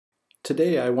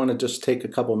Today I want to just take a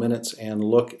couple minutes and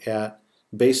look at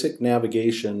basic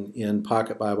navigation in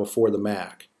PocketBible for the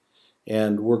Mac.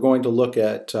 And we're going to look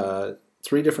at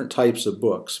three different types of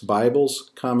books: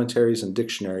 Bibles, commentaries, and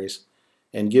dictionaries,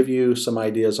 and give you some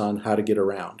ideas on how to get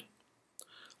around.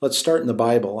 Let's start in the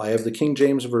Bible. I have the King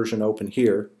James Version open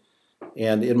here,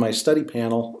 and in my study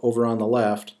panel over on the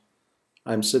left,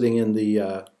 I'm sitting in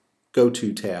the Go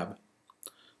To tab.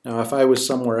 Now if I was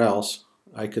somewhere else,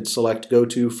 I could select Go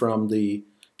To from the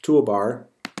toolbar,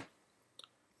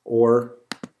 or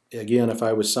again, if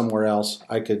I was somewhere else,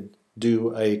 I could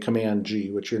do a Command G,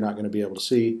 which you're not going to be able to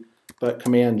see, but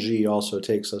Command G also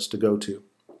takes us to Go To.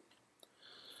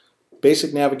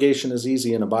 Basic navigation is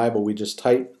easy in a Bible. We just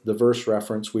type the verse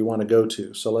reference we want to go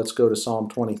to. So let's go to Psalm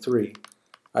 23.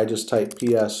 I just type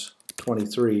PS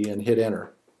 23 and hit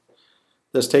enter.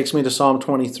 This takes me to Psalm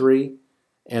 23,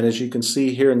 and as you can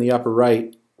see here in the upper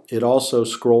right, it also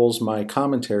scrolls my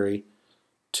commentary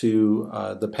to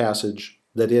the passage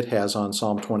that it has on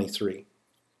Psalm 23.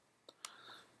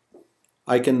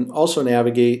 I can also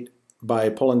navigate by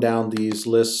pulling down these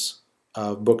lists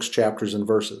of books, chapters, and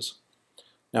verses.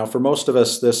 Now for most of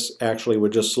us, this actually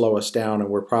would just slow us down, and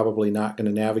we're probably not going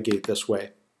to navigate this way.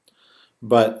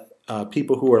 But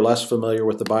people who are less familiar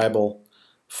with the Bible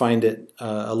find it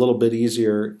a little bit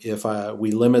easier if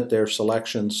we limit their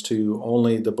selections to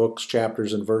only the books,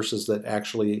 chapters, and verses that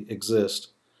actually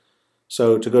exist.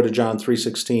 So to go to John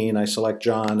 3:16, I select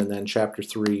John and then chapter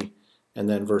 3 and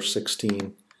then verse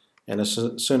 16. And as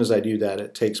soon as I do that,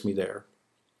 it takes me there.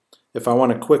 If I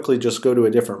want to quickly just go to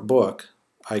a different book,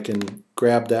 I can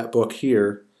grab that book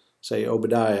here, say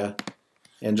Obadiah,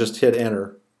 and just hit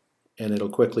enter, and it'll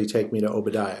quickly take me to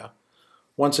Obadiah.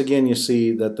 Once again, you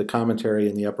see that the commentary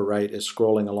in the upper right is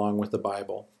scrolling along with the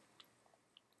Bible.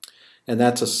 And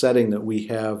that's a setting that we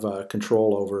have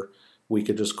control over. We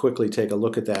could just quickly take a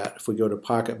look at that. If we go to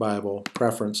PocketBible,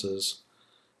 Preferences,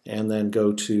 and then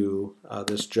go to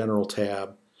this General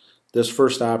tab, this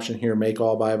first option here, Make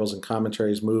All Bibles and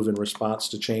Commentaries Move in Response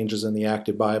to Changes in the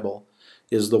Active Bible,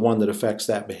 is the one that affects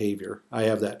that behavior. I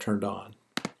have that turned on.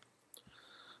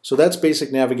 So that's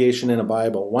basic navigation in a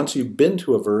Bible. Once you've been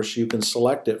to a verse, you can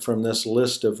select it from this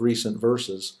list of recent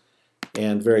verses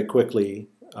and very quickly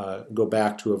go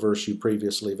back to a verse you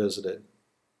previously visited.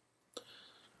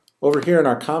 Over here in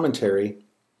our commentary,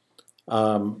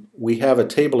 we have a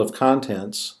table of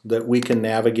contents that we can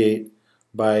navigate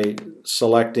by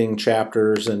selecting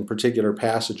chapters and particular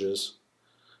passages.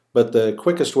 But the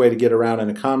quickest way to get around in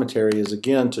a commentary is,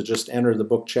 again, to just enter the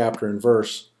book, chapter, and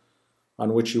verse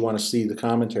on which you want to see the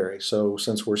commentary. So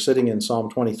since we're sitting in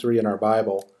Psalm 23 in our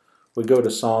Bible, we go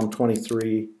to Psalm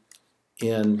 23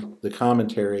 in the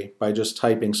commentary by just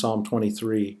typing Psalm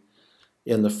 23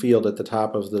 in the field at the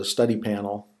top of the study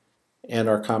panel, and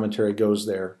our commentary goes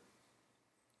there.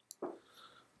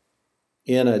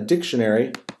 In a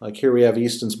dictionary, like here we have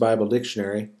Easton's Bible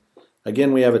Dictionary,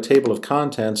 again we have a table of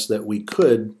contents that we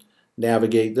could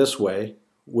navigate this way,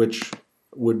 which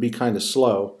would be kind of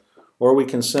slow, or we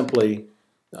can simply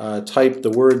type the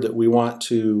word that we want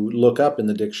to look up in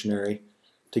the dictionary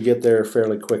to get there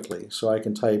fairly quickly. So I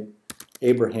can type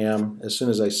Abraham. As soon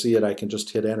as I see it, I can just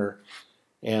hit enter,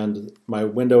 and my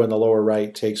window in the lower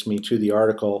right takes me to the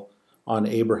article on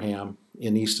Abraham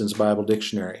in Easton's Bible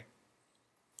Dictionary.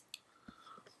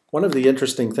 One of the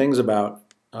interesting things about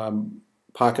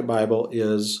PocketBible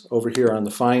is over here on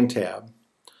the Find tab.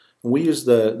 We use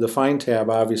the Find tab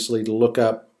obviously to look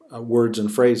up words and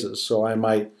phrases. So I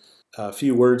might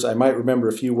remember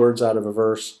a few words out of a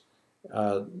verse,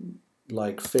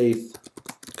 like faith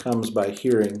comes by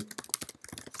hearing.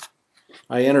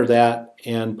 I enter that,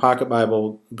 and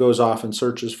PocketBible goes off and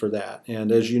searches for that.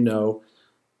 And as you know,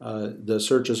 the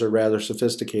searches are rather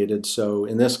sophisticated. So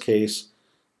in this case,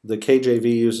 the KJV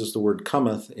uses the word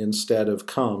cometh instead of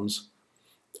comes,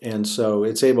 and so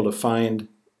it's able to find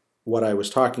what I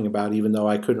was talking about, even though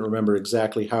I couldn't remember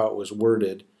exactly how it was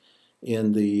worded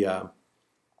in the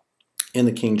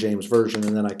King James Version,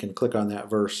 and then I can click on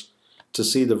that verse to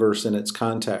see the verse in its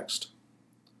context.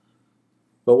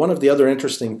 But one of the other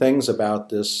interesting things about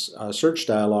this search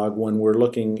dialog when we're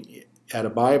looking at a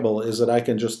Bible is that I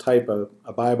can just type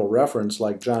a Bible reference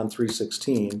like John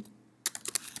 3:16,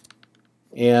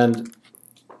 and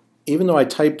even though I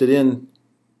typed it in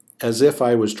as if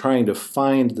I was trying to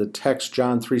find the text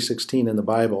John 3:16 in the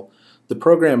Bible, the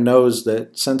program knows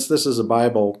that since this is a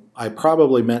Bible, I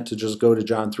probably meant to just go to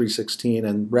John 3:16,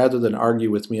 and rather than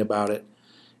argue with me about it,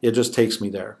 it just takes me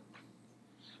there.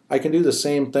 I can do the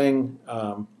same thing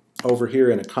over here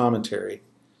in a commentary.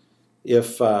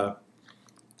 If I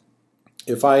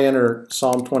enter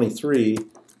Psalm 23,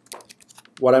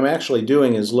 what I'm actually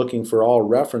doing is looking for all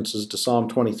references to Psalm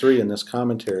 23 in this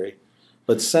commentary.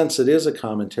 But since it is a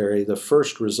commentary, the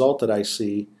first result that I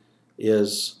see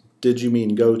is, did you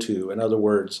mean go to? In other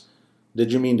words,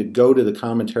 did you mean to go to the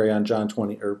commentary on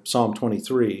Psalm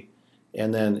 23?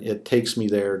 And then it takes me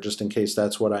there just in case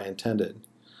that's what I intended.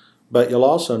 But you'll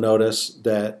also notice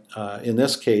that in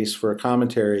this case, for a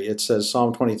commentary, it says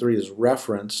Psalm 23 is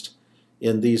referenced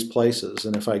in these places.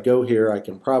 And if I go here, I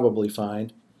can probably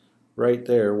find right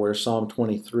there where Psalm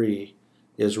 23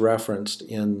 is referenced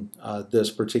in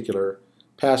this particular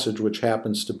passage, which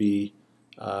happens to be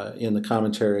in the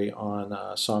commentary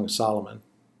on Song of Solomon.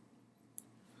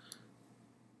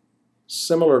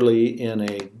 Similarly, in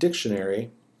a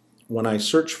dictionary, when I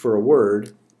search for a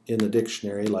word in the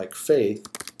dictionary like faith,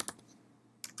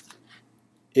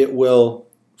 it will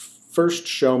first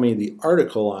show me the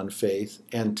article on faith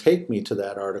and take me to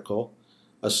that article,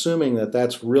 assuming that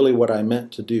that's really what I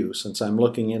meant to do, since I'm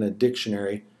looking in a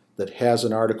dictionary that has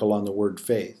an article on the word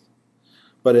faith.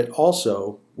 But it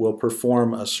also will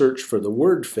perform a search for the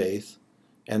word faith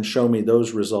and show me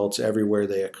those results everywhere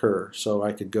they occur. So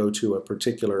I could go to a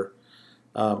particular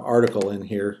article in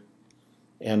here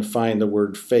and find the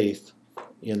word faith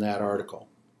in that article.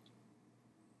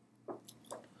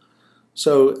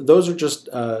 So those are just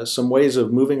some ways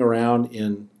of moving around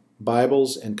in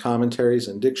Bibles and commentaries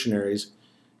and dictionaries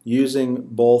using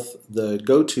both the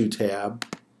Go-To tab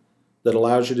that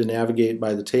allows you to navigate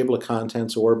by the table of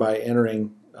contents or by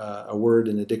entering a word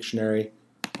in a dictionary,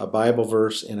 a Bible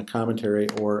verse in a commentary,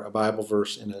 or a Bible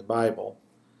verse in a Bible.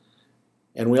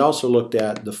 And we also looked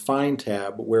at the Find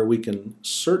tab where we can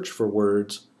search for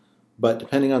words, but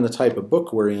depending on the type of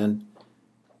book we're in,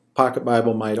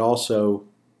 PocketBible might also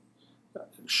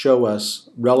show us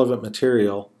relevant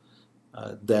material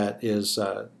that is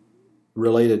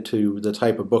related to the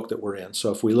type of book that we're in.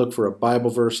 So if we look for a Bible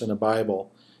verse in a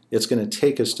Bible, it's going to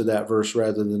take us to that verse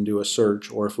rather than do a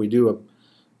search. Or if we do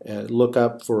a look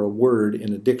up for a word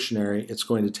in a dictionary, it's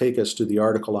going to take us to the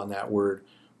article on that word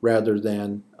rather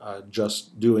than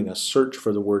just doing a search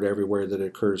for the word everywhere that it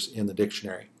occurs in the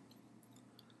dictionary.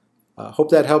 Hope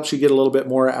that helps you get a little bit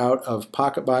more out of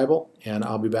PocketBible, and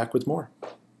I'll be back with more.